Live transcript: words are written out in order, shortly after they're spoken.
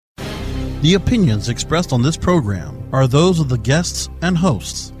The opinions expressed on this program are those of the guests and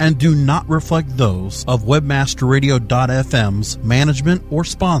hosts and do not reflect those of WebmasterRadio.fm's management or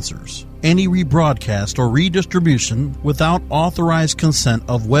sponsors. Any rebroadcast or redistribution without authorized consent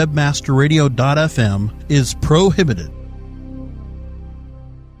of WebmasterRadio.fm is prohibited.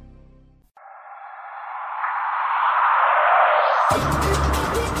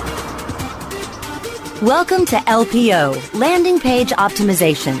 Welcome to LPO, Landing Page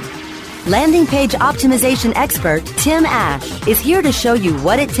Optimization. Landing Page Optimization expert Tim Ash is here to show you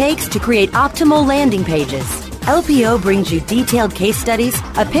what it takes to create optimal landing pages. LPO brings you detailed case studies,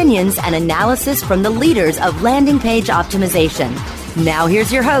 opinions, and analysis from the leaders of landing page optimization. Now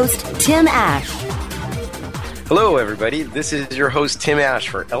here's your host, Tim Ash. Hello, everybody. This is your host, Tim Ash,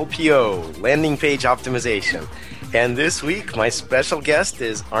 for LPO, Landing Page Optimization. And this week, my special guest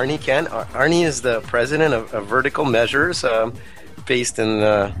is Arnie Kent. Arnie is the president of Vertical Measures, based in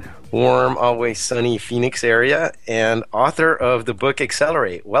the warm, always sunny Phoenix area, and author of the book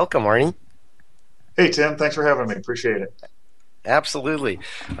Accelerate. Welcome, Arnie. Hey, Tim. Thanks for having me. Appreciate it. Absolutely.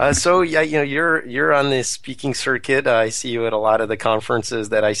 You're on the speaking circuit. I see you at a lot of the conferences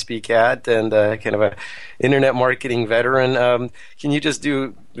that I speak at, and kind of a internet marketing veteran. Can you just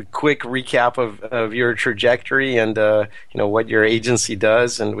do a quick recap of your trajectory and what your agency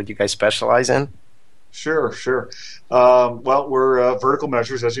does and what you guys specialize in? Sure. Well, we're Vertical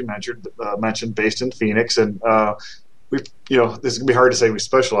Measures, as you mentioned, based in Phoenix, and this is gonna be hard to say we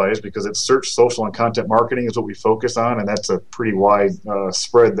specialize because it's search, social, and content marketing is what we focus on, and that's a pretty wide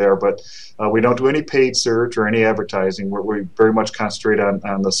spread there. But we don't do any paid search or any advertising. We very much concentrate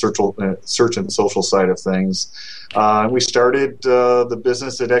on the search and social side of things. We started the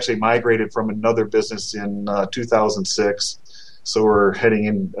business. It actually migrated from another business in 2006. So we're heading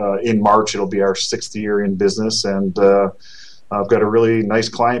in March. It'll be our 6th year in business, and I've got a really nice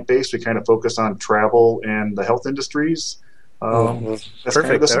client base. We kind of focus on travel and the health industries. Perfect.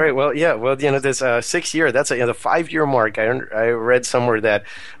 Kind of all right. Well, yeah. Well, this 6 year, that's the 5-year mark. I read somewhere that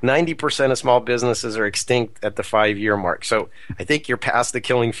 90% of small businesses are extinct at the 5-year mark. So I think you're past the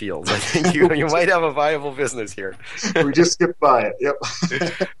killing fields. I think you might have a viable business here. We just skipped by it. Yep.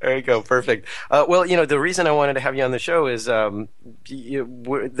 There you go. Perfect. Well, the reason I wanted to have you on the show is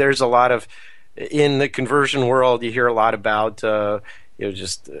there's a lot of, in the conversion world, you hear a lot about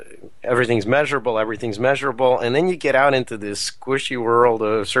everything's measurable, and then you get out into this squishy world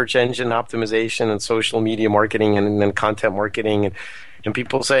of search engine optimization and social media marketing and then content marketing, and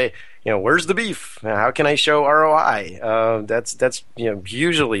people say, where's the beef? How can I show ROI? That's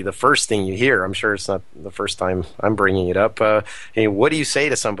usually the first thing you hear. I'm sure it's not the first time I'm bringing it up. What do you say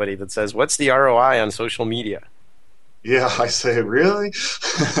to somebody that says, what's the ROI on social media? Yeah, I say, really?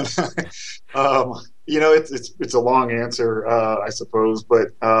 It's a long answer, I suppose, but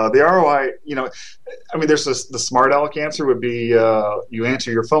the ROI, there's the smart aleck answer would be you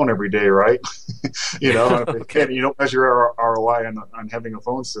answer your phone every day, right? Okay. You don't measure ROI on having a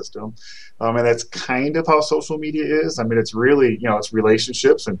phone system, and that's kind of how social media is. It's really, it's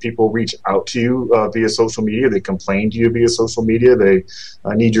relationships, and people reach out to you via social media. They complain to you via social media. They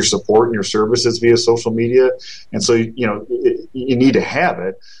need your support and your services via social media, and so you need to have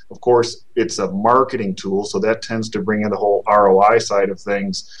it. Of course, it's a marketing tool, so that tends to bring in the whole ROI side of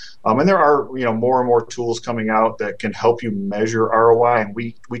things. And there are, more and more tools coming out that can help you measure ROI, and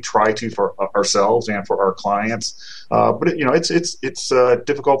we try to for ourselves and for our clients. But it's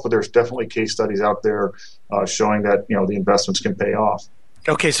difficult, but there's definitely case studies out there showing that the investments can pay off.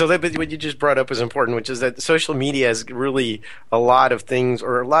 Okay, so what you just brought up is important, which is that social media has really a lot of things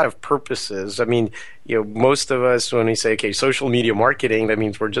or a lot of purposes. Most of us, when we say, okay, social media marketing, that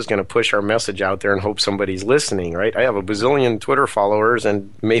means we're just going to push our message out there and hope somebody's listening, right? I have a bazillion Twitter followers,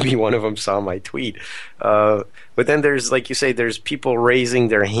 and maybe one of them saw my tweet. But then there's, like you say, there's people raising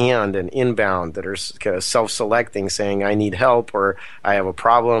their hand and inbound that are kind of self-selecting, saying, I need help, or I have a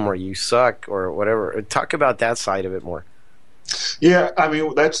problem, or you suck, or whatever. Talk about that side of it more. Yeah,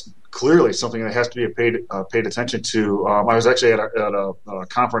 that's clearly something that has to be paid attention to. I was actually at a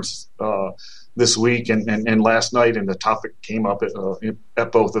conference this week and last night, and the topic came up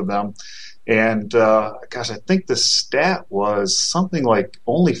at both of them. And I think the stat was something like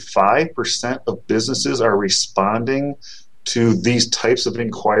only 5% of businesses are responding to these types of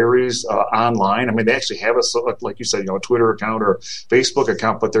inquiries online. They actually have like you said, a Twitter account or Facebook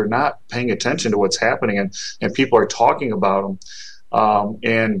account, but they're not paying attention to what's happening, and people are talking about them.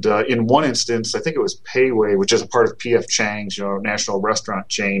 In one instance, I think it was Payway, which is a part of P.F. Chang's, national restaurant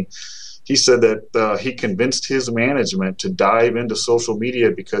chain. he said that he convinced his management to dive into social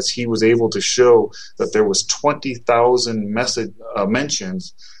media because he was able to show that there was 20,000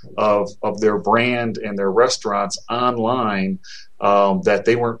 mentions of their brand and their restaurants online that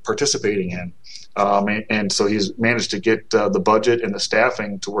they weren't participating in. And so he's managed to get the budget and the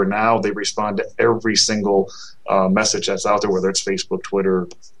staffing to where now they respond to every single message that's out there, whether it's Facebook, Twitter,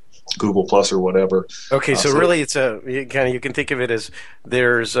 Google Plus, or whatever. Okay, so really, it's you can think of it as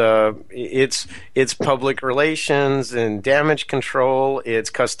there's it's public relations and damage control, it's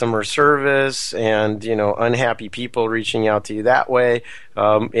customer service, and unhappy people reaching out to you that way,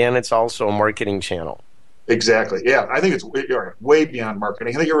 and it's also a marketing channel. Exactly. Yeah, I think it's way beyond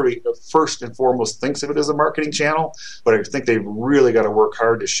marketing. I think everybody first and foremost thinks of it as a marketing channel, but I think they've really got to work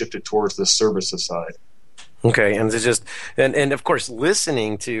hard to shift it towards the services side. Okay, and it's just and of course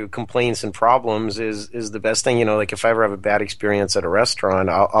listening to complaints and problems is the best thing. Like if I ever have a bad experience at a restaurant,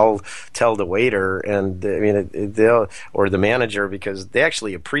 I'll tell the waiter and they'll or the manager, because they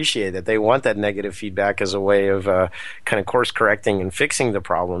actually appreciate it. They want that negative feedback as a way of kind of course correcting and fixing the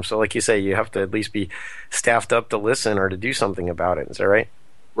problem. So like you say, you have to at least be staffed up to listen or to do something about it. Is that right?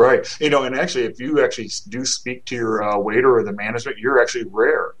 Right. And actually, if you actually do speak to your waiter or the management, you're actually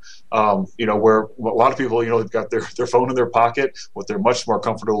rare. Where a lot of people, they've got their phone in their pocket. What they're much more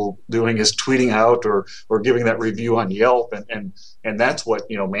comfortable doing is tweeting out or giving that review on Yelp. And that's what,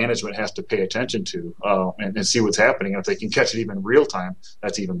 management has to pay attention to and see what's happening. And if they can catch it even in real time,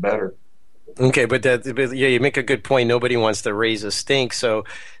 that's even better. Okay, but you make a good point. Nobody wants to raise a stink, so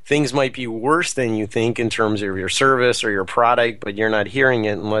things might be worse than you think in terms of your service or your product, but you're not hearing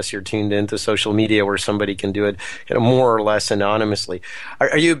it unless you're tuned into social media where somebody can do it more or less anonymously.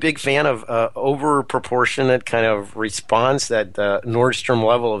 Are you a big fan of over-proportionate kind of response, that Nordstrom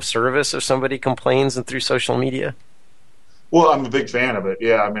level of service if somebody complains and through social media? Well, I'm a big fan of it.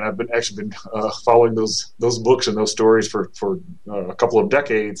 Yeah, I mean, I've been following those books and those stories for a couple of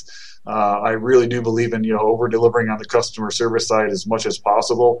decades. I really do believe in over delivering on the customer service side as much as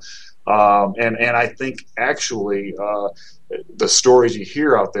possible, and I think actually the stories you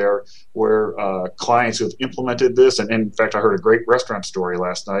hear out there where clients who have implemented this, and in fact, I heard a great restaurant story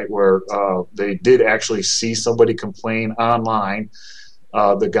last night where they did actually see somebody complain online.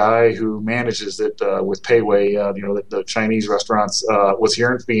 The guy who manages it with Payway, the Chinese restaurants, was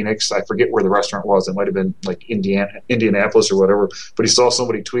here in Phoenix. I forget where the restaurant was. It might have been like Indianapolis or whatever. But he saw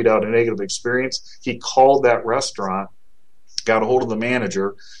somebody tweet out a negative experience. He called that restaurant, got a hold of the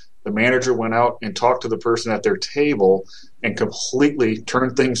manager. The manager went out and talked to the person at their table and completely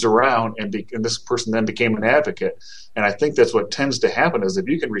turned things around, and this person then became an advocate. And I think that's what tends to happen is if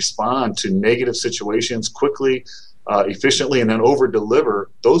you can respond to negative situations quickly, efficiently, and then over-deliver,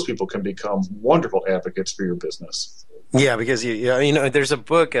 those people can become wonderful advocates for your business. Yeah, because there's a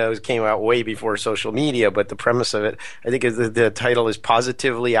book that came out way before social media, but the premise of it, I think, the title is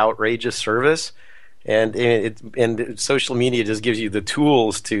Positively Outrageous Service, and social media just gives you the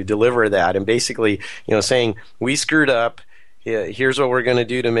tools to deliver that, and basically, saying we screwed up. Here's what we're going to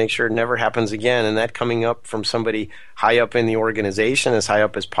do to make sure it never happens again. And that coming up from somebody high up in the organization, as high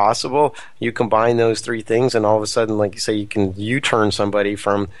up as possible, you combine those three things, and all of a sudden, like you say, you can U-turn somebody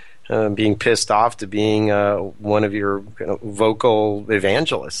from being pissed off to being one of your vocal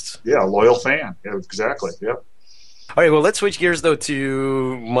evangelists. Yeah, a loyal fan. Yeah, exactly. Yeah. All right, well, let's switch gears, though,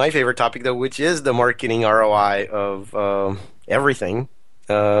 to my favorite topic, though, which is the marketing ROI of everything.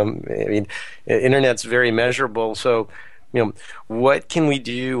 Internet's very measurable, so what can we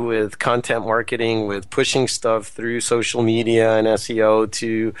do with content marketing, with pushing stuff through social media and SEO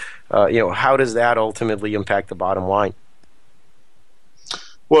to, how does that ultimately impact the bottom line?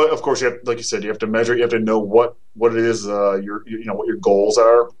 Well, of course, like you said, you have to measure. You have to know what it is. What your goals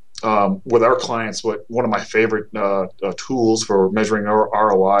are. With our clients, one of my favorite tools for measuring our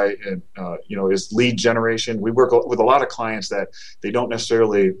ROI is lead generation. We work with a lot of clients that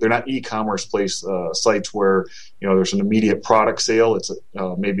they're not e-commerce sites where there's an immediate product sale. It's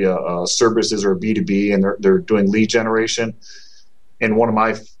maybe a services or a B2B, and they're doing lead generation. And one of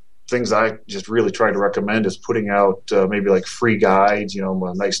my things I just really try to recommend is putting out maybe like free guides,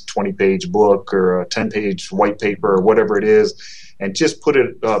 a nice 20-page book or a 10-page white paper or whatever it is, and just put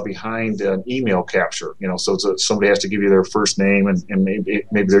it behind an email capture, so somebody has to give you their first name and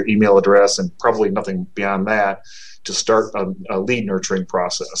maybe their email address and probably nothing beyond that to start a lead nurturing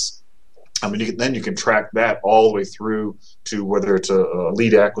process. I mean, you can track that all the way through to whether it's a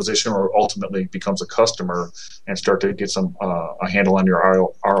lead acquisition or ultimately becomes a customer, and start to get some a handle on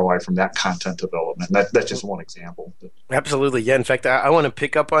your ROI from that content development. That's just one example. Absolutely, yeah. In fact, I want to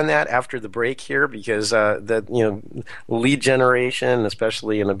pick up on that after the break here, because lead generation,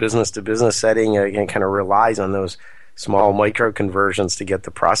 especially in a business-to-business setting, again, kind of relies on those small micro conversions to get the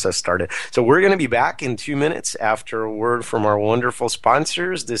process started. So we're going to be back in 2 minutes after a word from our wonderful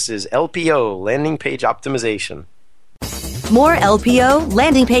sponsors. This is LPO, Landing Page Optimization. More LPO,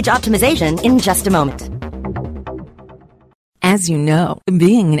 Landing Page Optimization, in just a moment. As you know,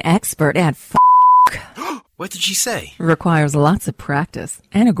 being an expert at What did she say? requires lots of practice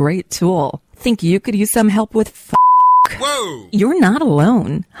and a great tool. Think you could use some help with Whoa! You're not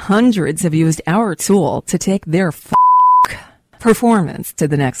alone. Hundreds have used our tool to take their performance to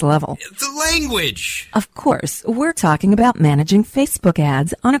the next level. The language! Of course, we're talking about managing Facebook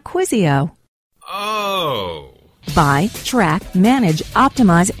ads on Acquisio. Oh. Buy, track, manage,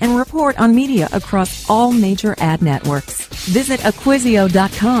 optimize, and report on media across all major ad networks. Visit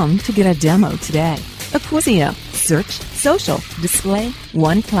Acquisio.com to get a demo today. Acquisio. Search, social, display,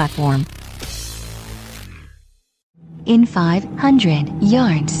 one platform. In 500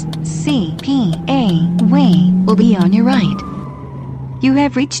 yards, CPA Way will be on your right. You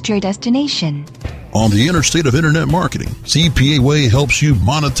have reached your destination. On the interstate of internet marketing, CPA Way helps you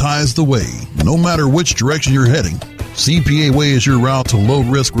monetize the way. No matter which direction you're heading, CPA Way is your route to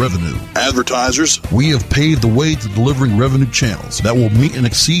low-risk revenue. Advertisers, we have paved the way to delivering revenue channels that will meet and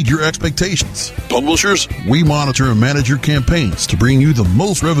exceed your expectations. Publishers, we monitor and manage your campaigns to bring you the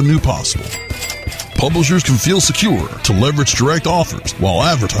most revenue possible. Publishers can feel secure to leverage direct offers, while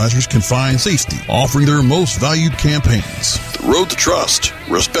advertisers can find safety, offering their most valued campaigns. The road to trust,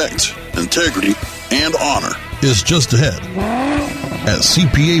 respect, integrity, and honor is just ahead at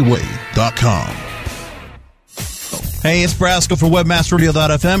CPAway.com. Hey, it's Brasco for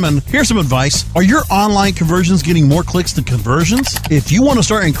WebmasterRadio.fm, and here's some advice. Are your online conversions getting more clicks than conversions? If you want to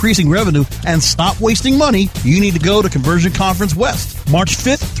start increasing revenue and stop wasting money, you need to go to Conversion Conference West, March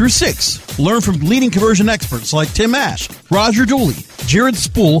 5th through 6th. Learn from leading conversion experts like Tim Ash, Roger Dooley, Jared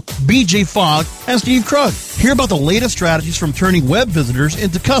Spool, BJ Fogg, and Steve Krug. Hear about the latest strategies from turning web visitors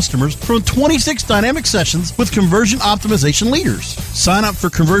into customers from 26 dynamic sessions with conversion optimization leaders. Sign up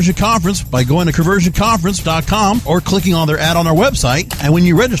for Conversion Conference by going to conversionconference.com or clicking on their ad on our website. And when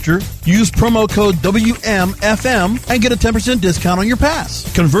you register, use promo code WMFM and get a 10% discount on your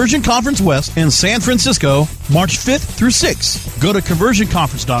pass. Conversion Conference West in San Francisco, March 5th through 6th. Go to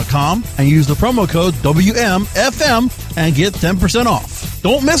conversionconference.com and use the promo code WMFM and get 10% off.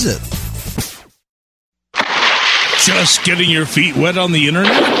 Don't miss it. Just getting your feet wet on the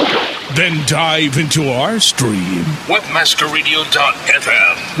internet? Then dive into our stream.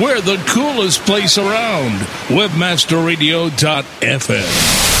 WebmasterRadio.fm. We're the coolest place around.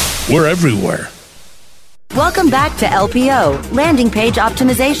 WebmasterRadio.fm. We're everywhere. Welcome back to LPO, Landing Page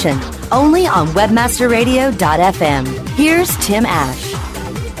Optimization, only on WebmasterRadio.fm. Here's Tim Ash.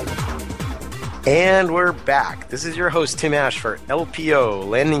 And we're back. This is your host, Tim Ash, for LPO,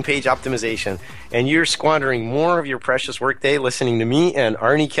 Landing Page Optimization. And you're squandering more of your precious workday listening to me and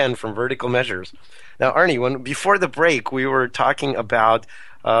Arnie Ken from Vertical Measures. Now, Arnie, before the break, we were talking about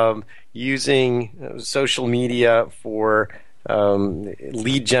using social media for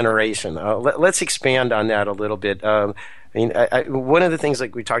lead generation. Let's expand on that a little bit. One of the things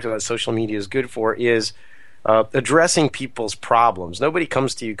like we talked about social media is good for is addressing people's problems. Nobody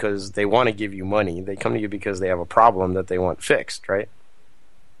comes to you because they want to give you money. They come to you because they have a problem that they want fixed, right?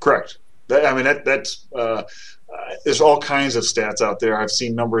 Correct. That's there's all kinds of stats out there. I've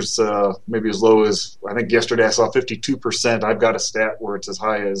seen numbers maybe as low as, I think yesterday I saw 52%. I've got a stat where it's as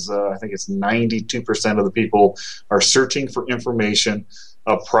high as I think it's 92% of the people are searching for information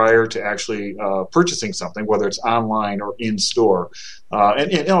prior to actually purchasing something, whether it's online or in store.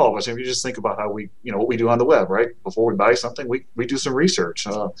 And all of us, if you just think about how what we do on the web, right? Before we buy something, we do some research.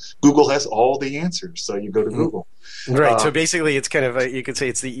 Google has all the answers, so you go to Google. Right. So basically, it's kind of you could say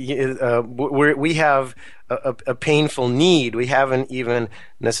it's we have a painful need. We haven't even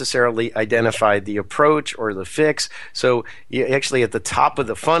necessarily identified the approach or the fix. So actually, at the top of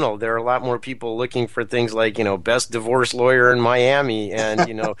the funnel, there are a lot more people looking for things like best divorce lawyer in Miami and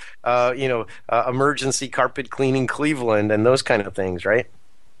emergency carpet cleaning Cleveland and those kind of things, right?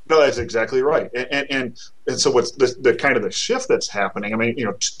 No, that's exactly right. And And so what's the kind of the shift that's happening? I mean,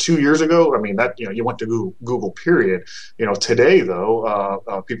 2 years ago, I mean that you went to Google period. Today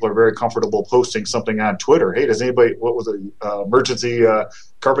though, people are very comfortable posting something on Twitter. Hey, does anybody? What was it? Emergency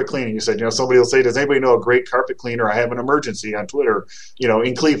carpet cleaning. You said, somebody will say, does anybody know a great carpet cleaner? I have an emergency on Twitter.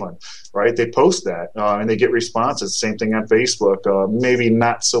 In Cleveland, right? They post that and they get responses. Same thing on Facebook. Maybe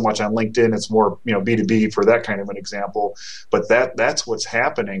not so much on LinkedIn. It's more B2B for that kind of an example. But that's what's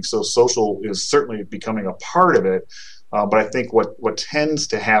happening. So social is certainly becoming a part of it. But I think what tends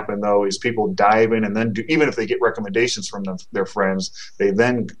to happen, though, is people dive in and then even if they get recommendations from their friends, they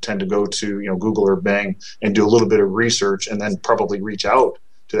then tend to go to Google or Bing and do a little bit of research and then probably reach out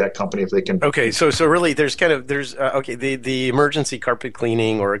to that company if they can. Okay, so really there's the emergency carpet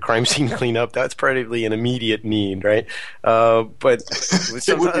cleaning or a crime scene cleanup, that's probably an immediate need, right? But with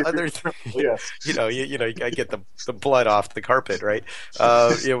some other yes. I get the blood off the carpet, right?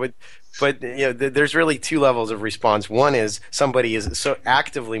 But there's really two levels of response. One is somebody is so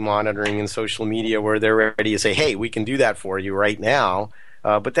actively monitoring in social media where they're ready to say, hey, we can do that for you right now.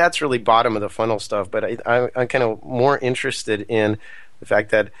 But that's really bottom of the funnel stuff. But I'm kind of more interested in the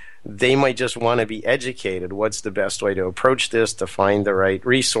fact that they might just want to be educated. What's the best way to approach this, to find the right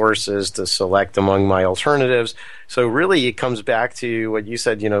resources, to select among my alternatives? So really it comes back to what you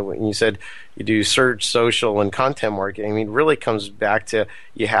said, when you said you do search, social, and content marketing. I mean, it really comes back to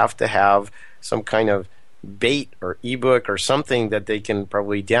you have to have some kind of bait or ebook or something that they can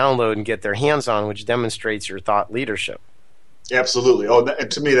probably download and get their hands on, which demonstrates your thought leadership. Absolutely.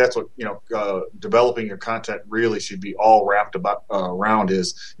 And to me, that's what developing your content really should be all wrapped around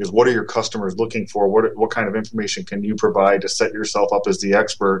is what are your customers looking for? What kind of information can you provide to set yourself up as the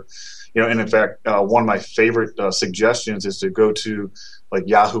expert? And in fact, one of my favorite suggestions is to go to like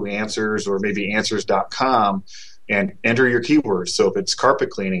Yahoo Answers or maybe Answers.com and enter your keywords. So if it's carpet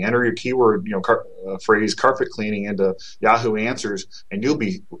cleaning, enter your keyword, phrase carpet cleaning into Yahoo Answers, and you'll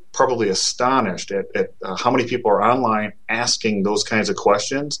be probably astonished at how many people are online asking those kinds of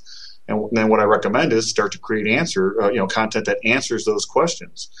questions. And then what I recommend is start to create content that answers those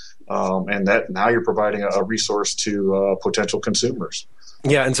questions, and that now you're providing a resource to potential consumers.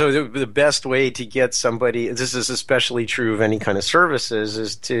 Yeah, and so the best way to get somebody, this is especially true of any kind of services,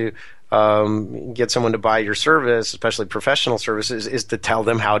 is to get someone to buy your service, especially professional services, is to tell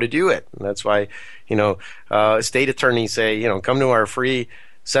them how to do it. And that's why, state attorneys say, come to our free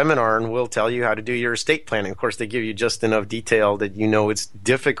seminar and we'll tell you how to do your estate planning. Of course, they give you just enough detail that it's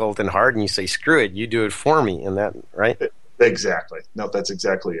difficult and hard, and you say, screw it, you do it for me. And that, right? Exactly. No, that's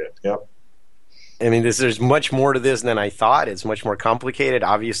exactly it. Yep. I mean, there's much more to this than I thought. It's much more complicated.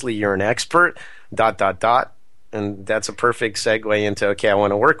 Obviously, you're an expert, ... And that's a perfect segue into, okay, I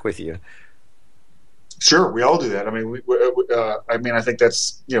want to work with you. Sure, we all do that. I mean, I think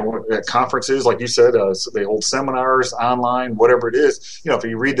that's, at conferences, like you said, they hold seminars online, whatever it is. If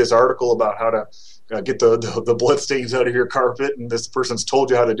you read this article about how to get the blood stains out of your carpet, and this person's told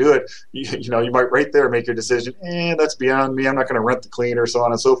you how to do it, you might right there make your decision, that's beyond me. I'm not going to rent the cleaner, so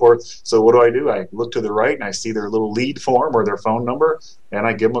on and so forth. So what do? I look to the right, and I see their little lead form or their phone number, and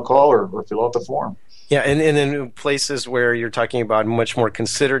I give them a call or fill out the form. Yeah, and in places where you're talking about much more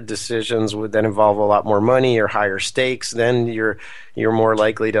considered decisions that involve a lot more money or higher stakes, then you're more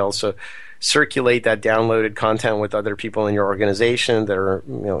likely to also circulate that downloaded content with other people in your organization that are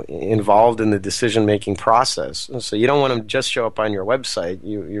involved in the decision-making process. So you don't want them to just show up on your website.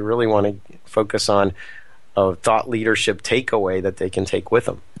 You really want to focus on a thought leadership takeaway that they can take with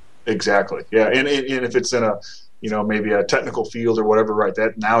them. Exactly. Yeah, and if it's in a maybe a technical field or whatever, right?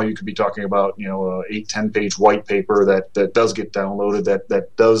 That now you could be talking about, a 8-10 page white paper that does get downloaded,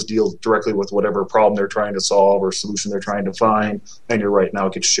 that does deal directly with whatever problem they're trying to solve or solution they're trying to find. And you're right, now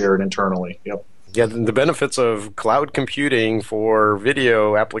it gets shared internally. Yep. Yeah, the benefits of cloud computing for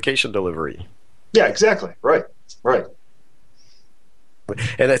video application delivery. Yeah, exactly. Right.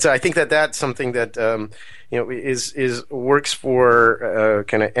 And I think that's something that is works for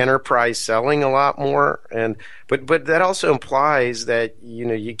kind of enterprise selling a lot more, but that also implies that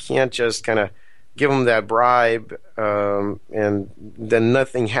you can't just kind of give them that bribe and then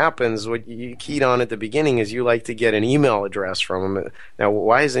nothing happens. What you keyed on at the beginning is you like to get an email address from them. Now,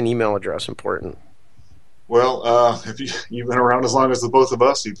 why is an email address important? Well, if you've been around as long as the both of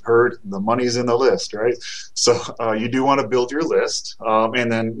us, you've heard the money's in the list, right? So you do want to build your list,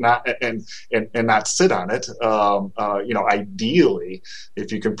 and then not sit on it. Ideally,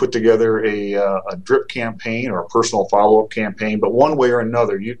 if you can put together a drip campaign or a personal follow-up campaign, but one way or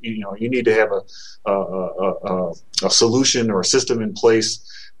another, you need to have a solution or a system in place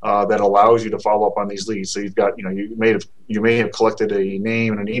that allows you to follow up on these leads. So you've got, you may have, you may have collected a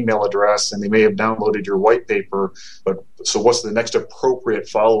name and an email address, and they may have downloaded your white paper. But so, what's the next appropriate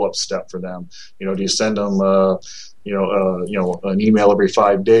follow-up step for them? Do you send them an email every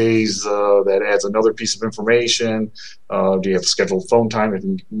 5 days that adds another piece of information? Do you have scheduled phone time if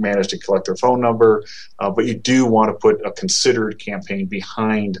you manage to collect their phone number? But you do want to put a considered campaign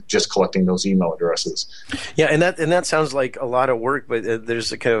behind just collecting those email addresses. Yeah, and that sounds like a lot of work, but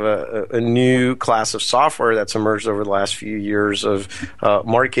there's a kind of a new class of software that's emerged over the last few years of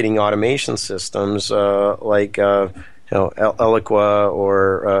marketing automation systems like Eloqua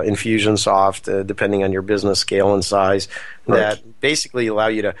or Infusionsoft, depending on your business scale and size, that basically allow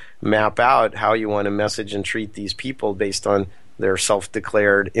you to map out how you want to message and treat these people based on their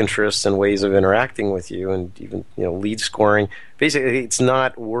self-declared interests and ways of interacting with you, and even lead scoring. Basically, it's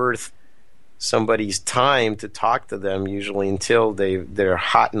not worth somebody's time to talk to them usually until they're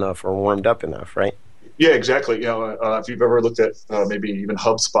hot enough or warmed up enough, right? Yeah, exactly. If you've ever looked at maybe even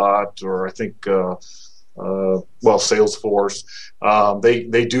HubSpot, or I think Salesforce,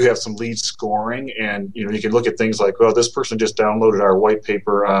 they do have some lead scoring, and you can look at things like, this person just downloaded our white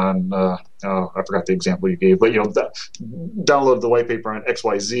paper on I forgot the example you gave, but downloaded the white paper on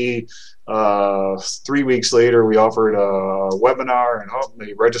XYZ. 3 weeks later, we offered a webinar, and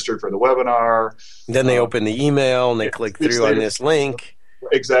they registered for the webinar. Then they open the email and they click through on this link.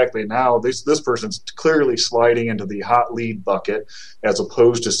 Exactly. Now this person's clearly sliding into the hot lead bucket, as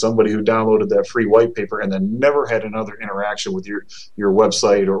opposed to somebody who downloaded that free white paper and then never had another interaction with your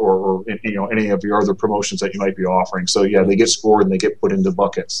website or any of your other promotions that you might be offering. So yeah, they get scored and they get put into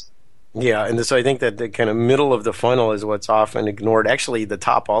buckets. Yeah, and so I think that the kind of middle of the funnel is what's often ignored. Actually, the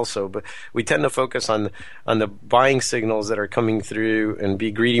top also, but we tend to focus on the buying signals that are coming through and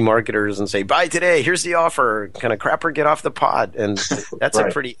be greedy marketers and say, buy today, here's the offer, kind of crapper, get off the pod. And that's a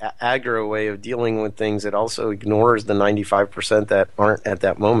pretty aggro way of dealing with things. It also ignores the 95% that aren't at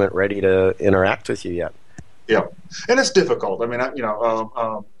that moment ready to interact with you yet. Yeah, and it's difficult. I mean,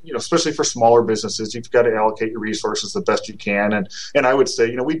 especially for smaller businesses, you've got to allocate your resources the best you can. And I would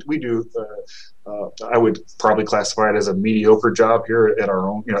say, we do. I would probably classify it as a mediocre job here at our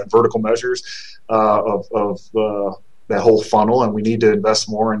own, at Vertical Measures, of that whole funnel, and we need to invest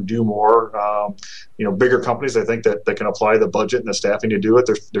more and do more. Bigger companies, I think that can apply the budget and the staffing to do it.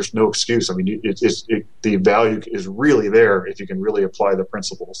 There's no excuse. I mean, the value is really there if you can really apply the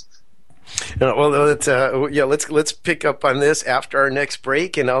principles. Well, let's pick up on this after our next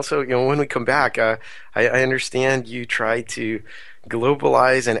break, and also, when we come back, I understand you try to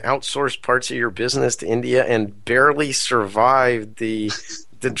globalize and outsource parts of your business to India and barely survived the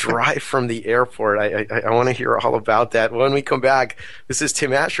drive from the airport. I want to hear all about that when we come back. This is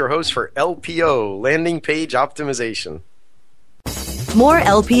Tim Ash, your host for LPO, Landing Page Optimization. More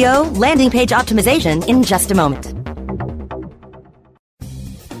LPO, Landing Page Optimization, in just a moment.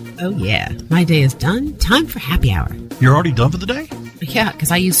 Oh yeah, my day is done. Time for happy hour. You're already done for the day? Yeah, because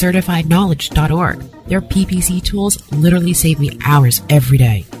I use CertifiedKnowledge.org. Their PPC tools literally save me hours every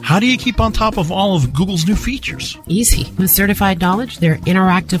day. How do you keep on top of all of Google's new features? Easy. With Certified Knowledge, their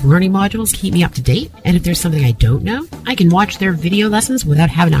interactive learning modules keep me up to date. And if there's something I don't know, I can watch their video lessons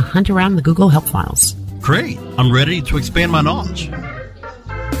without having to hunt around the Google Help files. Great. I'm ready to expand my knowledge.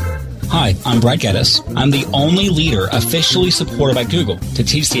 Hi, I'm Brett Geddes. I'm the only leader officially supported by Google to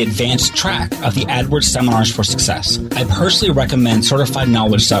teach the advanced track of the AdWords Seminars for Success. I personally recommend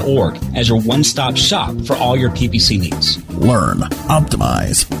CertifiedKnowledge.org as your one-stop shop for all your PPC needs. Learn,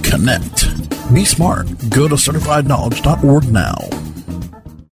 optimize, connect. Be smart. Go to CertifiedKnowledge.org now.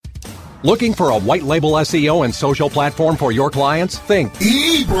 Looking for a white label SEO and social platform for your clients? Think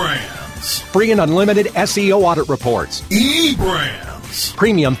eBrands. Free and unlimited SEO audit reports. eBrands.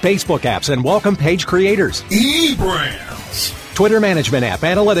 Premium Facebook apps and welcome page creators. eBrands. Twitter management app,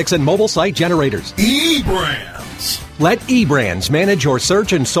 analytics, and mobile site generators. eBrands. Let eBrands manage your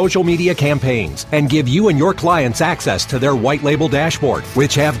search and social media campaigns and give you and your clients access to their white label dashboard,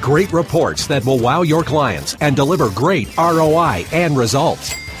 which have great reports that will wow your clients and deliver great ROI and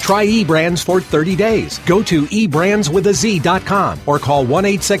results. Try eBrands for 30 days. Go to eBrandsWithAZ.com or call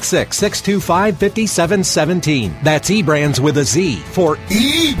 1-866-625-5717. That's eBrands with a Z for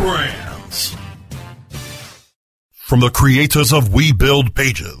eBrands. From the creators of We Build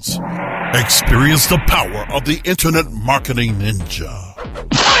Pages, experience the power of the Internet Marketing Ninja.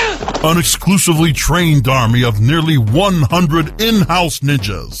 An exclusively trained army of nearly 100 in-house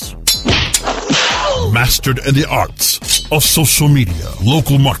ninjas. Mastered in the arts of social media,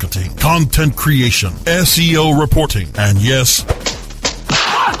 local marketing, content creation, SEO reporting, and yes,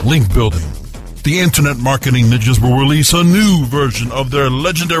 link building. The Internet Marketing Ninjas will release a new version of their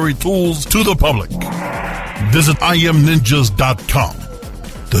legendary tools to the public. Visit IamNinjas.com.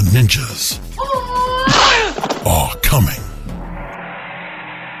 The ninjas are coming.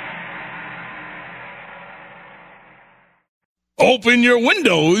 Open your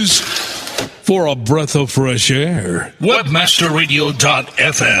windows for a breath of fresh air.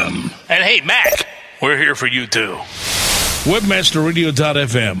 Webmasterradio.fm. And hey, Mac, we're here for you too.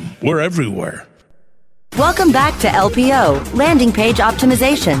 Webmasterradio.fm. We're everywhere. Welcome back to LPO, Landing Page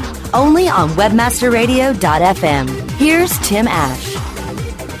Optimization, only on webmasterradio.fm. Here's Tim Ash.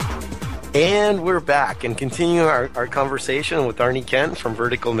 And we're back and continuing our conversation with Arnie Kent from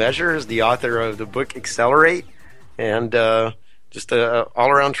Vertical Measures, the author of the book Accelerate, and just a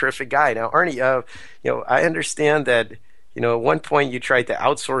all-around terrific guy. Now, Arnie, I understand that, at one point you tried to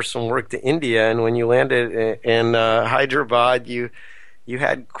outsource some work to India, and when you landed in Hyderabad, you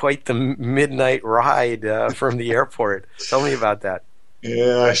had quite the midnight ride from the airport. Tell me about that.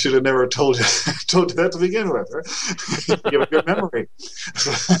 Yeah, I should have never told you that to begin with. Right? You have a good memory.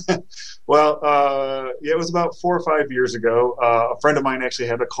 Well, it was about 4 or 5 years ago. A friend of mine actually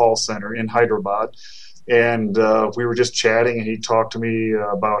had a call center in Hyderabad, and we were just chatting, and he talked to me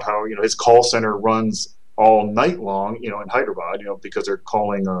about how his call center runs all night long, in Hyderabad, because they're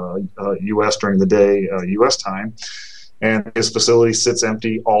calling U.S. during the day, U.S. time. And his facility sits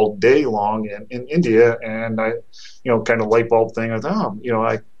empty all day long in India. And I, kind of light bulb thing. I thought,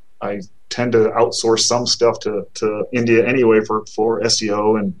 I tend to outsource some stuff to India anyway for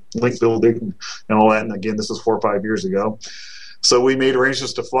SEO and link building and all that. And again, this was 4 or 5 years ago. So we made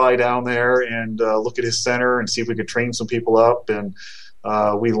arrangements to fly down there and look at his center and see if we could train some people up. And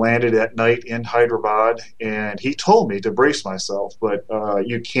we landed at night in Hyderabad, and he told me to brace myself, but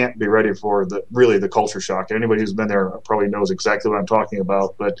you can't be ready for the culture shock. Anybody who's been there probably knows exactly what I'm talking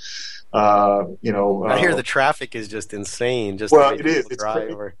about. But I hear the traffic is just insane. It is.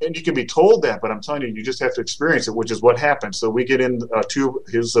 And you can be told that, but I'm telling you, you just have to experience it, which is what happened. So we get in, two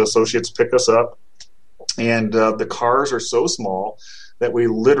his associates pick us up, and the cars are so small that we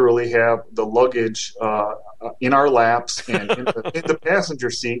literally have the luggage in our laps, and in the passenger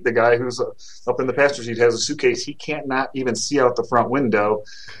seat, the guy who's up in the passenger seat has a suitcase. He can't not even see out the front window,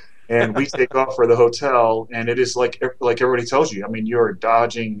 and we take off for the hotel, and it is like everybody tells you. I mean, you're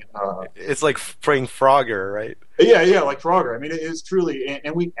dodging. It's like playing Frogger, right? Yeah, like Frogger. I mean, it is truly,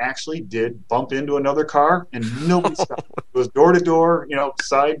 and we actually did bump into another car, and nobody stopped. It was door to door,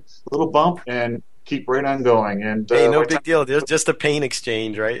 side little bump, and keep right on going. And hey, no big deal. There's just a paint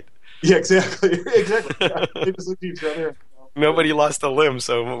exchange, right? Yeah, exactly. Yeah, they just looked at each other. Nobody lost a limb,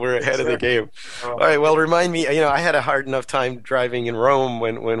 so we're ahead of the game. All right, well, remind me, I had a hard enough time driving in Rome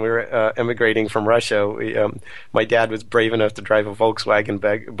when we were emigrating from Russia. My dad was brave enough to drive a Volkswagen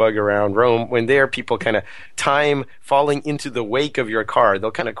bug around Rome. When there, people kind of time falling into the wake of your car. They'll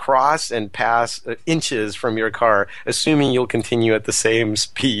kind of cross and pass inches from your car, assuming you'll continue at the same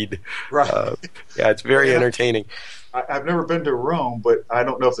speed. Right. It's very entertaining. I've never been to Rome, but I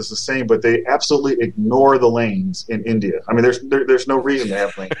don't know if it's the same, but they absolutely ignore the lanes in India. I mean, there's no reason to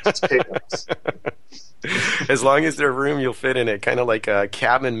have lanes. It's chaos. As long as there's room, you'll fit in it, kind of like a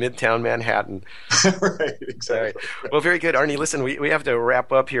cab in Midtown Manhattan. Right, exactly. Right. Well, very good. Arnie, listen, we have to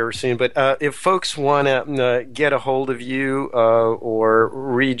wrap up here soon, but if folks want to get a hold of you or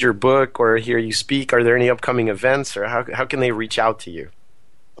read your book or hear you speak, are there any upcoming events, or how can they reach out to you?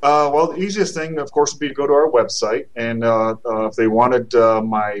 Well, the easiest thing, of course, would be to go to our website, and if they wanted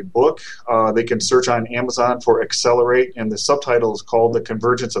my book, they can search on Amazon for Accelerate, and the subtitle is called The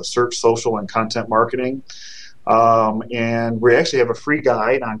Convergence of Search, Social, and Content Marketing. And we actually have a free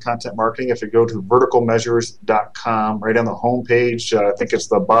guide on content marketing. If you go to verticalmeasures.com, right on the home page, I think it's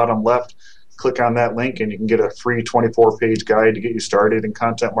the bottom left, click on that link, and you can get a free 24-page guide to get you started in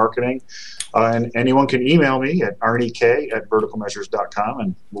content marketing. And anyone can email me at arniek@verticalmeasures.com,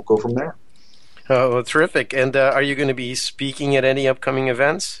 and we'll go from there. Oh, well, terrific. And are you going to be speaking at any upcoming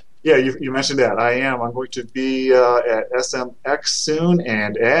events? Yeah, you mentioned that. I am. I'm going to be at SMX soon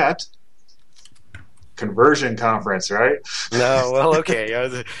and at Conversion Conference, right? No, well,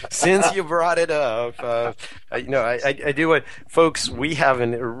 okay. Since you brought it up, I do what folks, we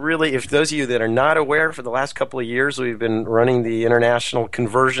haven't really, if those of you that are not aware, for the last couple of years, we've been running the International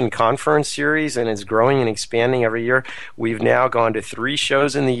Conversion Conference series, and it's growing and expanding every year. We've now gone to 3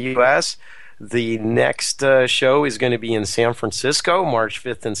 shows in the U.S. The next show is going to be in San Francisco, March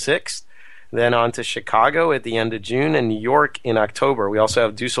 5th and 6th. Then on to Chicago at the end of June and New York in October. We also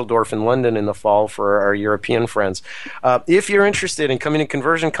have Dusseldorf and London in the fall for our European friends. If you're interested in coming to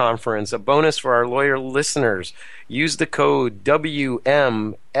Conversion Conference, a bonus for our lawyer listeners, use the code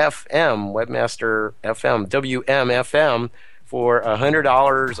WMFM, Webmaster FM, WMFM, for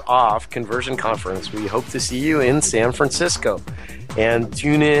 $100 off Conversion Conference. We hope to see you in San Francisco. And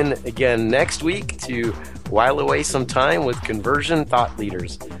tune in again next week to while away some time with conversion thought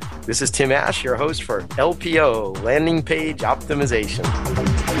leaders. This is Tim Ash, your host for LPO, Landing Page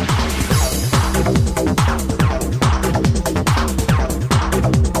Optimization.